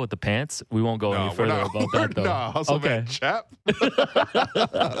baby photo with the pants? We won't go any further about that though. Nah, hustle man, chap.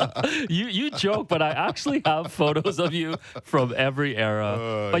 You joke, but I actually have photos of you from every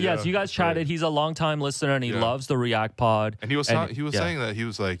era. But yes, you guys chatted. He's a longtime listener and he loves the React Pod. And he was saying that he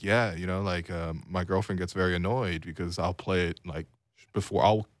was like, my girlfriend gets very annoyed because I'll play it like before.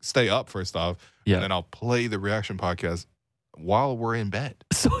 I'll stay up first off, and then I'll play the reaction podcast while we're in bed.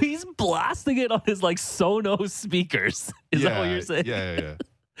 So he's blasting it on his like Sonos speakers. Is that what you're saying? Yeah.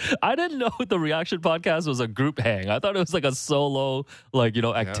 I didn't know the reaction podcast was a group hang. I thought it was like a solo,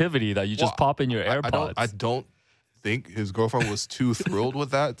 activity that you just pop in your AirPods. I don't think his girlfriend was too thrilled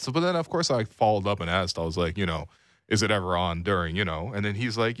with that. So, but then of course I followed up and asked. I was like, is it ever on during, And then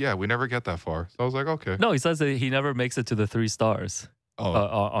he's like, yeah, we never get that far. So I was like, okay. No, he says that he never makes it to the 3 stars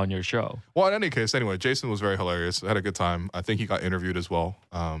on your show. Well, in any case, anyway, Jason was very hilarious. I had a good time. I think he got interviewed as well.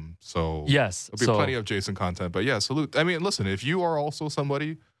 So yes, there'll be plenty of Jason content. But yeah, salute. I mean, listen, if you are also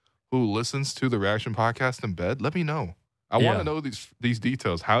somebody who listens to the Reaction Podcast in bed, let me know. I want to know these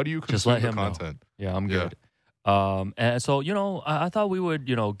details. How do you consume the content? Know. Yeah, I'm good. And so, I thought we would,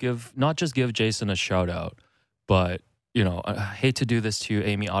 not just give Jason a shout out, but, I hate to do this to you,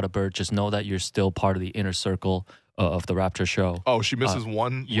 Amy Audibert. Just know that you're still part of the inner circle of the Raptor show. Oh, she misses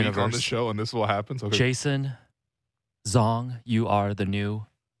one week on the show, and this is what happens? Okay. Jason Zong, you are the new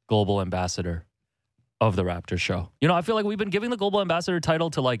global ambassador of the Raptor show. I feel like we've been giving the global ambassador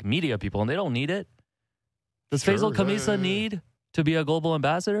title to, like, media people, and they don't need it. Does Faisal Khamisa need to be a global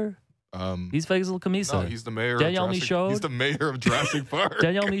ambassador? He's Faisal Khamisa. No, he's the mayor. Danielle of Michaud. He's the mayor of Jurassic Park.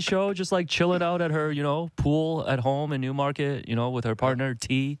 Danielle Michaud just like chilling out at her, pool at home in Newmarket, with her partner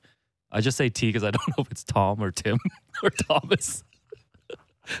T. I just say T because I don't know if it's Tom or Tim or Thomas.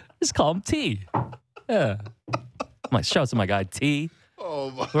 Just call him T. Yeah. Shout out to my guy T.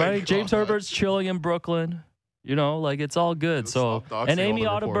 Oh my Right? God. James Herbert's chilling in Brooklyn. You know, like it's all good. Stop doxing And Amy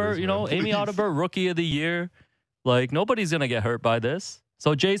all the reporters, Audibert, man, Amy please. Audibert, Rookie of the Year. Like nobody's gonna get hurt by this.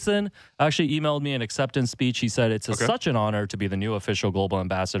 So Jason actually emailed me an acceptance speech. He said, it's such an honor to be the new official global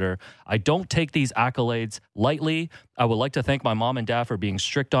ambassador. I don't take these accolades lightly. I would like to thank my mom and dad for being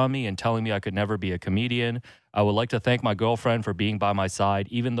strict on me and telling me I could never be a comedian. I would like to thank my girlfriend for being by my side,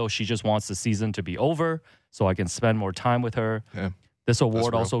 even though she just wants the season to be over so I can spend more time with her. Yeah. This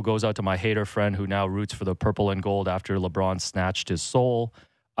award real. also goes out to my hater friend who now roots for the purple and gold after LeBron snatched his soul.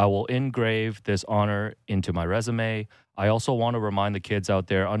 I will engrave this honor into my resume. I also want to remind the kids out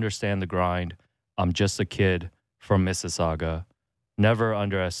there, understand the grind. I'm just a kid from Mississauga. Never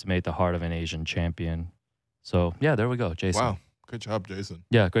underestimate the heart of an Asian champion. So, yeah, there we go, Jason. Wow. Good job, Jason.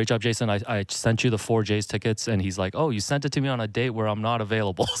 Yeah, great job, Jason. I sent you the 4 Jays tickets, and he's like, oh, you sent it to me on a date where I'm not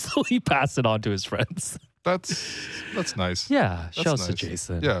available. So he passed it on to his friends. That's nice. Yeah, That's shouts to nice.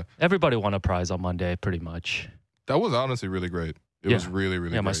 Jason. Yeah. Everybody won a prize on Monday, pretty much. That was honestly really great. It was really,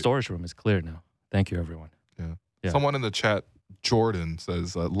 really Yeah, great. my storage room is clear now. Thank you, everyone. Yeah. Someone in the chat, Jordan,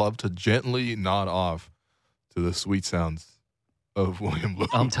 says, I'd love to gently nod off to the sweet sounds of William Blue.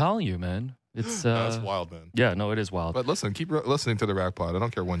 I'm telling you, man. It's That's wild, man. Yeah, no, it is wild. But listen, keep listening to the Rack Pod. I don't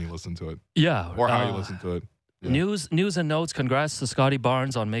care when you listen to it Yeah. or how you listen to it. Yeah. News and notes. Congrats to Scotty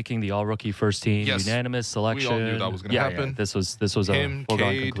Barnes on making the all-rookie first team. Yes. Unanimous selection. We all knew that was going to happen. Yeah, this was Him, a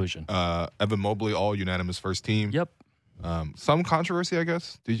foregone Cade, conclusion. Evan Mobley, all unanimous first team. Yep. Some controversy, I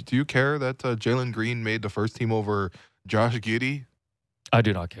guess. Do you care that Jalen Green made the first team over Josh Giddey? I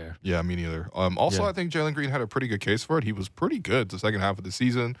do not care. Yeah, me neither. Also, Yeah. I think Jalen Green had a pretty good case for it. He was pretty good the second half of the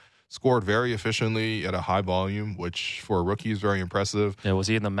season. Scored very efficiently at a high volume, which for a rookie is very impressive. Yeah, was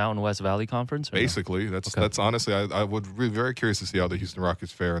he in the Mountain West Valley Conference? or no? Basically, that's honestly, I would be very curious to see how the Houston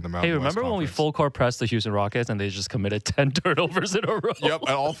Rockets fare in the Mountain Hey, West remember when we Conference. full court pressed the Houston Rockets and they just committed 10 turnovers in a row? Yep, and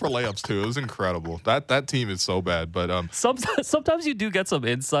all for layups too. It was incredible. That team is so bad, but Sometimes you do get some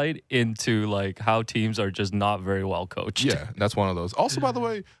insight into like how teams are just not very well coached. yeah, that's one of those. Also, by the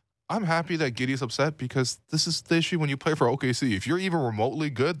way, I'm happy that Giddey's upset because this is the issue when you play for OKC. If you're even remotely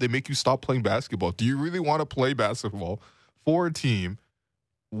good, they make you stop playing basketball. Do you really want to play basketball for a team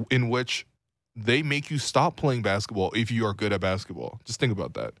in which they make you stop playing basketball if you are good at basketball? Just think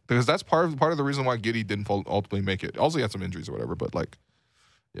about that, because that's part of the reason why Giddey didn't ultimately make it. Also, he had some injuries or whatever, but like,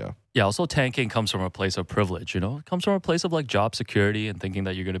 yeah. Yeah, also tanking comes from a place of privilege, you know? It comes from a place of like job security and thinking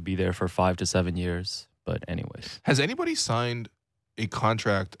that you're going to be there for 5 to 7 years. But anyways. Has anybody signed a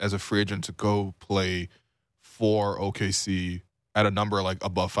contract as a free agent to go play for OKC at a number like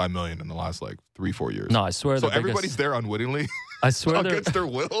above $5 million in the last like 3-4 years? No, I swear. So the everybody's biggest, there unwittingly I swear. against their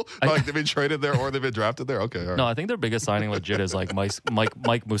will? Like they've been traded there or they've been drafted there? Okay, all right. No, I think their biggest signing legit is like Mike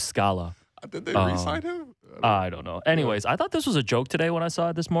Muscala. Did they re-sign him? I don't know. Anyways, I thought this was a joke today when I saw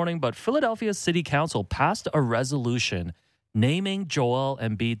it this morning, but Philadelphia City Council passed a resolution naming Joel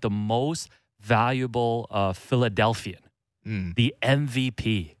Embiid the most valuable Philadelphian, the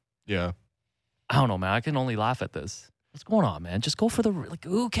MVP. Yeah. I don't know, man. I can only laugh at this. What's going on, man? Just go for the like.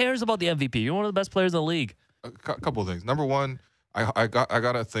 Who cares about the MVP? You're one of the best players in the league. A couple of things. Number one, I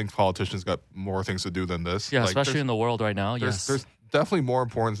gotta think politicians got more things to do than this. Yeah, Like, especially in the world right now. there's, Yes, there's definitely more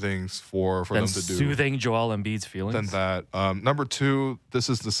important things for than them to do soothing Joel Embiid's than feelings. that. Number two, this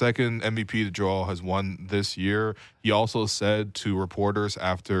is the second MVP that Joel has won this year. He also said to reporters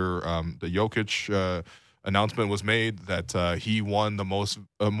after the Jokic announcement was made that he won the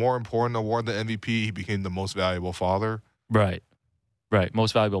more important award than MVP. He became the most valuable father, Right.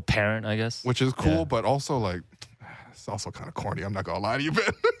 Most valuable parent, I guess. which is cool, Yeah. but also like it's also kind of corny. I'm not gonna lie to you,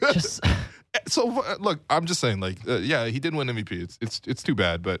 man. Just So look, I'm just saying, like, yeah, he did win MVP. It's too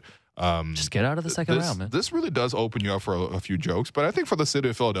bad, but just get out of the second round, man. This really does open you up for a few jokes. But I think for the city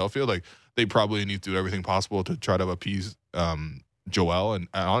of Philadelphia, like, they probably need to do everything possible to try to appease Joel. And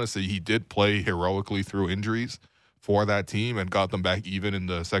honestly, he did play heroically through injuries for that team and got them back even in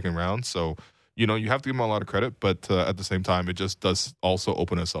the second round. So, you know, you have to give him a lot of credit, but at the same time, it just does also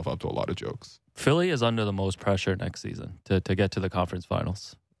open itself up to a lot of jokes. Philly is under the most pressure next season to get to the conference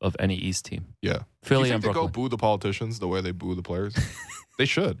finals of any East team. Yeah. Philly Do you and think they Brooklyn. go boo the politicians the way they boo the players? They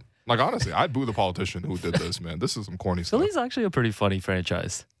should. Like, honestly, I'd boo the politician who did this, man. This is some corny stuff. Philly's actually a pretty funny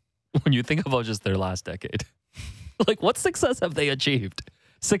franchise when you think about just their last decade. Like, what success have they achieved?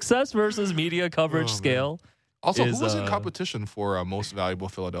 Success versus media coverage Oh, man. scale. Also, is, who was in competition for most valuable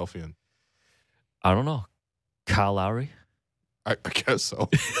Philadelphian? I don't know. Kyle Lowry. I guess so.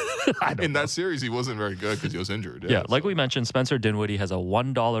 I don't In know. that series, he wasn't very good because he was injured. Yeah, like so. we mentioned, Spencer Dinwiddie has a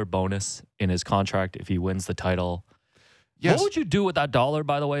 $1 bonus in his contract if he wins the title. Yes. What would you do with that dollar,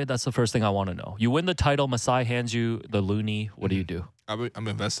 by the way? That's the first thing I want to know. You win the title, Masai hands you the loonie. What do you do? I'm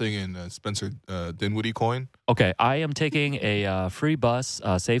investing in Spencer Dinwiddie coin. Okay, I am taking a free bus,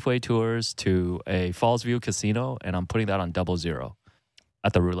 Safeway tours to a Fallsview casino, and I'm putting that on 00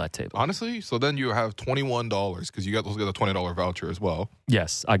 at the roulette table. Honestly, so then you have $21 because you also get a $20 voucher as well.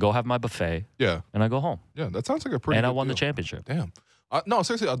 Yes, I go have my buffet, Yeah, and I go home. yeah, that sounds like a pretty. And I good won the deal. championship. Damn. No,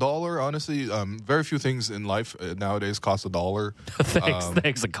 seriously, $1. Honestly, very few things in life nowadays cost $1.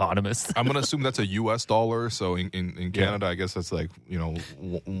 Thanks, economist. I'm gonna assume that's a U.S. dollar. So in Canada, I guess that's like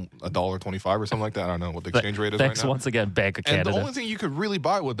 $1.25 or something like that. I don't know what the exchange rate is Thanks right now. once again, Bank of And Canada. the only thing you could really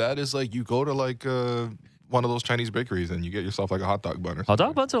buy with that is like you go to like one of those Chinese bakeries and you get yourself like a hot dog bun or Hot something.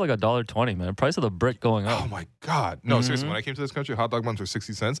 dog buns are like $1.20, man. Price of the brick going up. Oh my God! No, seriously. Mm-hmm. When I came to this country, hot dog buns were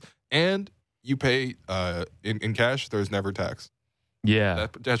 60 cents, and you pay in cash. There's never tax. Yeah.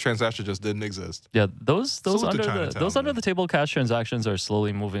 That transaction just didn't exist. Yeah, those Salute to under Chinatown, those under man. the table cash transactions are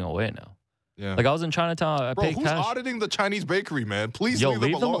slowly moving away now. Yeah. Like I was in Chinatown, I Bro, paid who's cash. auditing the Chinese bakery, man? Please Yo,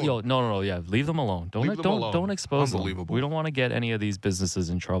 leave them alone. no, leave them alone. Don't Leave them alone. don't expose them. Unbelievable. We don't want to get any of these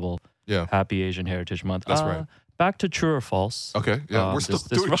businesses in trouble. Yeah. Happy Asian Heritage Month. That's right. Back to true or false. Okay. Yeah, we're still this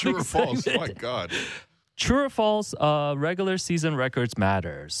doing true or running false. segment. My God. True or false, regular season records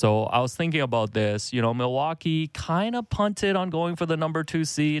matter. So I was thinking about this. You know, Milwaukee kind of punted on going for the number 2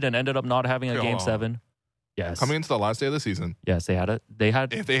 seed and ended up not having a Come game on. 7. Yes. Coming into the last day of the season, Yes, they had it.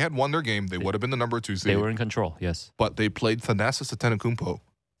 if they had won their game, they would have been the number 2 seed. They were in control. Yes. But they played Thanasis Antetokounmpo.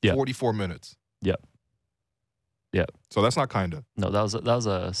 Yeah. 44 minutes. Yep. Yep. So that's not kinda. No, that was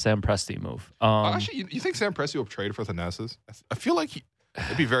a Sam Presti move. Actually, you think Sam Presti will trade for Thanasis? I feel like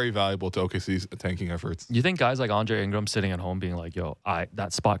it'd be very valuable to OKC's tanking efforts. You think guys like Andre Ingram sitting at home being like, "Yo,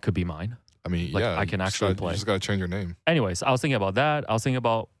 that spot could be mine." I mean, Like, yeah, I can you actually just play. You just got to change your name. Anyways, I was thinking about that. I was thinking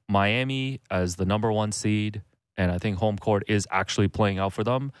about Miami as the number 1 seed, and I think home court is actually playing out for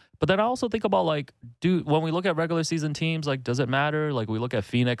them. But then I also think about like, when we look at regular season teams, like, does it matter? Like, we look at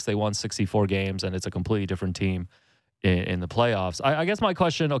Phoenix, they won 64 games, and it's a completely different team in the playoffs. I guess my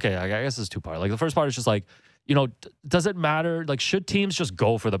question, okay, I guess it's 2 parts. Like, the first part is just like, you know, does it matter? Like, should teams just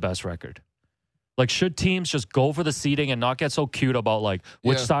go for the best record? Like, should teams just go for the seeding and not get so cute about like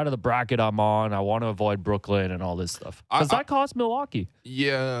which Yeah. side of the bracket I'm on? I want to avoid Brooklyn and all this stuff because that costs Milwaukee.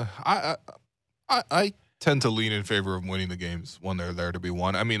 Yeah, I tend to lean in favor of winning the games when they're there to be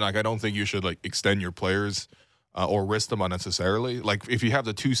won. I mean, like, I don't think you should like extend your players or risk them unnecessarily. Like, if you have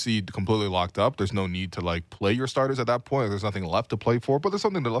the 2 seed completely locked up, there's no need to like play your starters at that point. There's nothing left to play for, but there's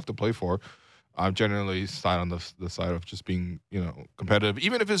something left to play for. I'm generally side on the side of just being, you know, competitive,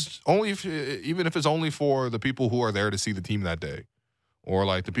 even if it's only for the people who are there to see the team that day, or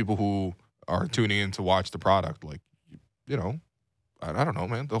like the people who are tuning in to watch the product. Like, you know, I don't know,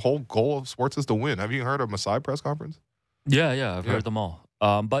 man. The whole goal of sports is to win. Have you heard of Masai press conference? Yeah, I've heard them all.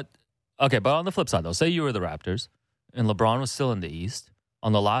 But on the flip side though, say you were the Raptors and LeBron was still in the East.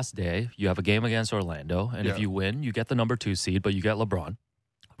 On the last day, you have a game against Orlando, and if Yeah. you win, you get the number 2 seed, but you get LeBron.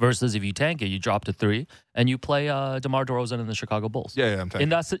 Versus if you tank it, you drop to 3 and you play DeMar DeRozan in the Chicago Bulls. Yeah, I'm taking.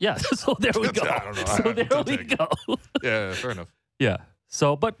 And that's it. Yeah. So there we go. I don't know. So there I'll we take it. go. Yeah, fair enough. Yeah.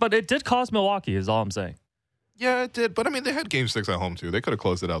 So, but it did cost Milwaukee, is all I'm saying. Yeah, it did. But I mean, they had Game 6 at home too. They could have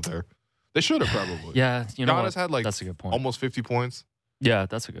closed it out there. They should have probably. Yeah. You know Giannis what? had like That's a good point. almost 50 points, Yeah,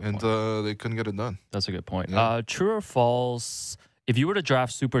 that's a good and point. they couldn't get it done. That's a good point. Yeah. True or false? If you were to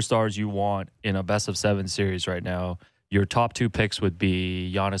draft superstars you want in a best of 7 series right now, your top 2 picks would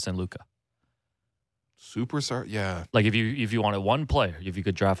be Giannis and Luka. Superstar, yeah. Like if you wanted one player, if you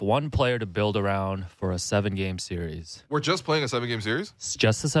could draft one player to build around for a 7-game series, We're just playing a 7-game series, it's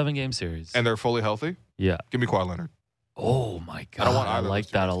just a 7-game series. and they're fully healthy. yeah. Give me Kawhi Leonard. Oh my god, I don't want I either. like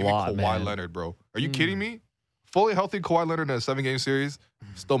of those that a teams. Give me lot, Kawhi man. Leonard, bro. Are you kidding me? Fully healthy Kawhi Leonard in a 7-game series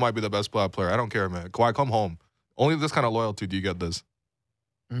still might be the best player. I don't care, man. Kawhi, come home. Only this kind of loyalty do you get this.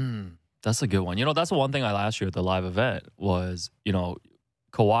 That's a good one. You know, that's the one thing I last year at the live event was, you know,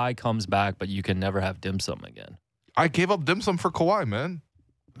 Kawhi comes back, but you can never have dim sum again. I gave up dim sum for Kawhi, man.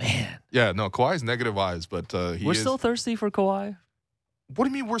 Man, Yeah, no, Kawhi's negative vibes, but we're still thirsty for Kawhi. What do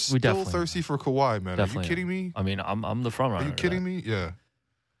you mean we're still definitely thirsty for Kawhi, man? Are Definitely you kidding me? I mean, I'm the front runner. Are you kidding me? Yeah.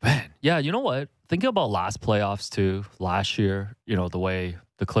 Man, yeah. You know what? Thinking about last playoffs too. Last year, you know, the way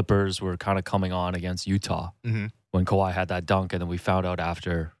the Clippers were kind of coming on against Utah Mm-hmm. when Kawhi had that dunk, and then we found out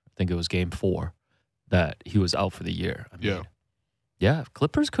after, I think it was Game 4, that he was out for the year. I mean, yeah.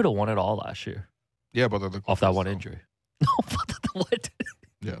 Clippers could have won it all last year Yeah, but they're the off that Clippers, one so. injury. No, what?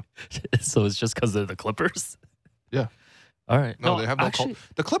 Yeah. So it's just because they're the Clippers. Yeah. All right. No, they have no actually,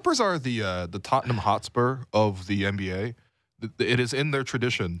 The Clippers are the Tottenham Hotspur of the NBA. It is in their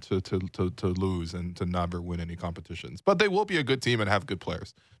tradition to lose and to never win any competitions. But they will be a good team and have good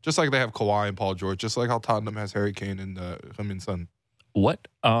players. Just like they have Kawhi and Paul George, just like how Tottenham has Harry Kane and Heung-min Son. What?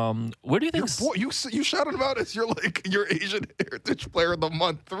 Where do you think? You shouted him out as your Asian Heritage Player of the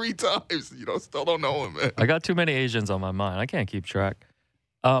Month 3 times. You still don't know him, man. I got too many Asians on my mind. I can't keep track.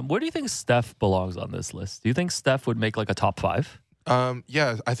 Where do you think Steph belongs on this list? Do you think Steph would make like a top 5?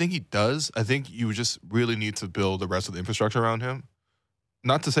 Yeah, I think he does. I think you just really need to build the rest of the infrastructure around him.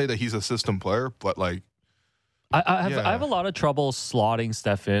 Not to say that he's a system player, but like, I have a lot of trouble slotting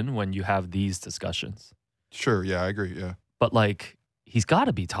Steph in when you have these discussions. Sure, yeah, I agree, yeah. But like, he's got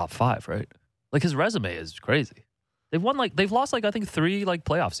to be top 5, right? Like his resume is crazy. They've lost I think 3 like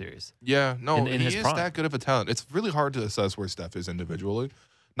playoff series. Yeah, no, in he his is prime. that good of a talent. It's really hard to assess where Steph is individually.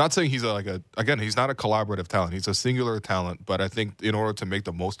 Not saying he's he's not a collaborative talent. He's a singular talent, but I think in order to make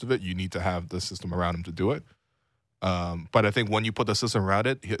the most of it, you need to have the system around him to do it. But I think when you put the system around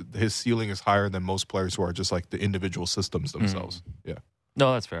it, his ceiling is higher than most players who are just like the individual systems themselves. Yeah.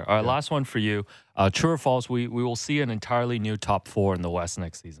 No, that's fair. All right, last one for you. True or false, we will see an entirely new top 4 in the West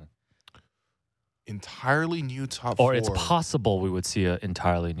next season. Entirely new top 4? Or it's possible we would see an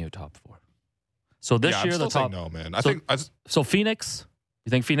entirely new top 4. So this year, I'm the still top... saying no, man. So Phoenix? You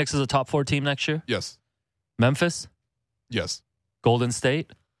think Phoenix is a top 4 team next year? Yes. Memphis? Yes. Golden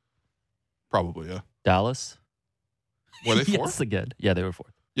State? Probably, yeah. Dallas? Were they 4th? Yes, again. Yeah, they were 4th.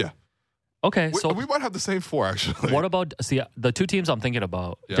 Yeah. Okay, so we might have the same 4, actually. what about the 2 teams I'm thinking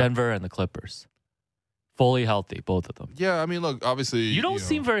about? Yeah. Denver and the Clippers. Fully healthy, both of them. Yeah, I mean, look, obviously... You don't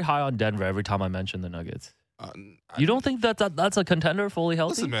seem very high on Denver every time I mention the Nuggets. I You don't think that's a contender fully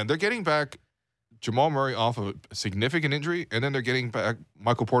healthy? Listen, man, they're getting back Jamal Murray off of a significant injury, and then they're getting back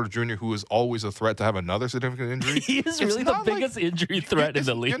Michael Porter Jr., who is always a threat to have another significant injury. He is It's really the not biggest injury threat in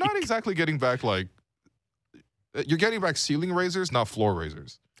the league. You're not exactly getting back you're getting back ceiling raisers, not floor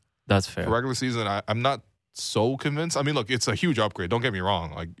raisers. That's fair. For regular season, I'm not so convinced. I mean, look, it's a huge upgrade. Don't get me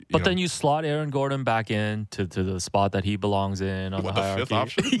wrong. But then you slot Aaron Gordon back in to the spot that he belongs in on the hierarchy. 5th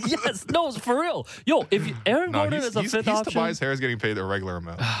option? Yes, no, for real. Yo, if Aaron Gordon is a 5th option, Tobias Harris getting paid a regular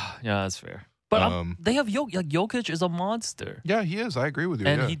amount. yeah, that's fair. But they have Jokic is a monster. Yeah, he is. I agree with you.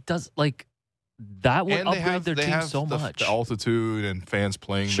 And yeah. he does that would and upgrade their team so much. The altitude and fans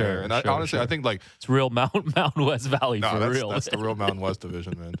playing there. And honestly, I think it's real Mountain West Valley for real. That's the real Mountain West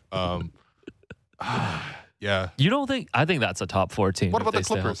division, man. Yeah. You don't think? I think that's a top 4 team. What about the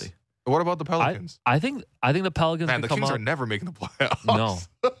Clippers? What about the Pelicans? I think the Pelicans. Man, the Kings are never making the playoffs.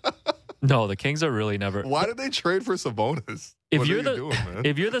 No, the Kings are really never. Why did they trade for Sabonis? If you're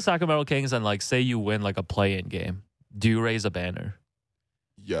the Sacramento Kings and say you win a play-in game, do you raise a banner?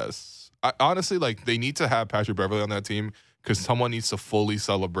 Yes. Honestly, they need to have Patrick Beverley on that team because someone needs to fully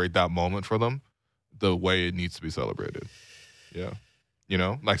celebrate that moment for them the way it needs to be celebrated. Yeah.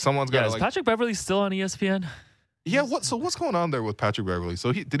 Someone's got to Is Patrick Beverley still on ESPN? Yeah, what's going on there with Patrick Beverley?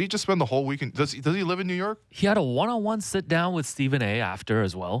 So did he just spend the whole weekend? Does he live in New York? He had a one-on-one sit down with Stephen A. after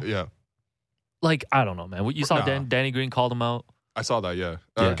as well. Yeah. I don't know, man. You saw Danny Green called him out. I saw that, yeah.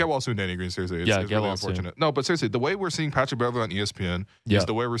 Get well soon, Danny Green, seriously. It's get really well unfortunate. soon. No, but seriously, the way we're seeing Patrick Beverley on ESPN is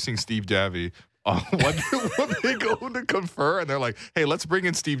the way we're seeing Steve Javie. When they go to confer and they're like, hey, let's bring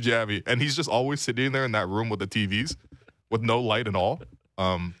in Steve Javie. And he's just always sitting there in that room with the TVs with no light at all.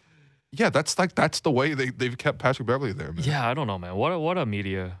 Yeah, that's the way they've kept Patrick Beverley there, man. Yeah, I don't know, man. What a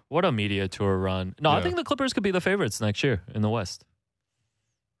media tour run. No, I think the Clippers could be the favorites next year in the West.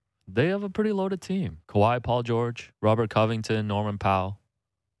 They have a pretty loaded team. Kawhi, Paul George, Robert Covington, Norman Powell,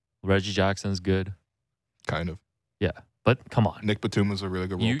 Reggie Jackson's good. Kind of. Yeah, but come on. Nick Batum's a really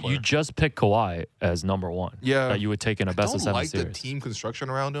good role player. You just picked Kawhi as number 1. Yeah. That you would take in a best of 7 series. I don't like the team construction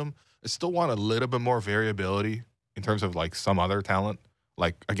around him. I still want a little bit more variability in terms of some other talent.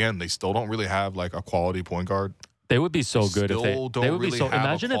 Again, they still don't really have a quality point guard. They would be so good if they don't would really be so. have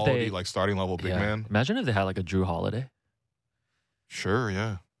Imagine a quality, if they starting level big man. Imagine if they had a Drew Holiday. Sure,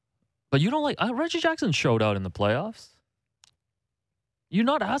 yeah. But you don't Reggie Jackson showed out in the playoffs. You're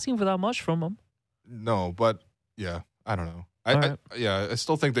not asking for that much from him. No, but yeah, I don't know. I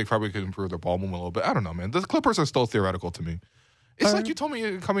still think they probably could improve their ball movement a little bit. I don't know, man. The Clippers are still theoretical to me. It's you told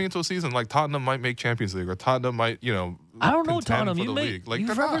me coming into a season Tottenham might make Champions League or Tottenham might, I don't know Tottenham. For you the league.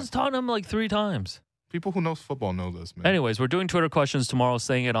 You've referenced Tottenham 3 times. People who know football know this, man. Anyways, we're doing Twitter questions tomorrow,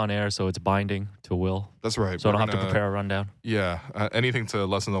 saying it on air, so it's binding to Will. That's right. So I don't have to prepare a rundown. Yeah, anything to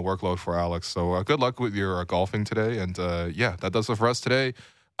lessen the workload for Alex. So good luck with your golfing today. And that does it for us today.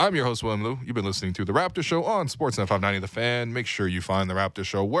 I'm your host, William Liu. You've been listening to The Raptor Show on Sportsnet 590 The Fan. Make sure you find The Raptor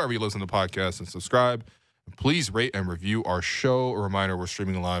Show wherever you listen to podcasts and subscribe. And please rate and review our show. A reminder, we're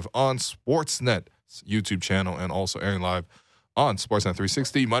streaming live on Sportsnet's YouTube channel and also airing live on Sportsnet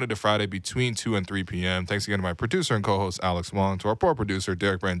 360, Monday to Friday between 2 and 3 p.m. Thanks again to my producer and co-host, Alex Wong, to our poor producer,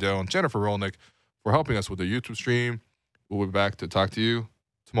 Derek Brandell, and Jennifer Rolnick for helping us with the YouTube stream. We'll be back to talk to you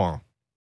tomorrow.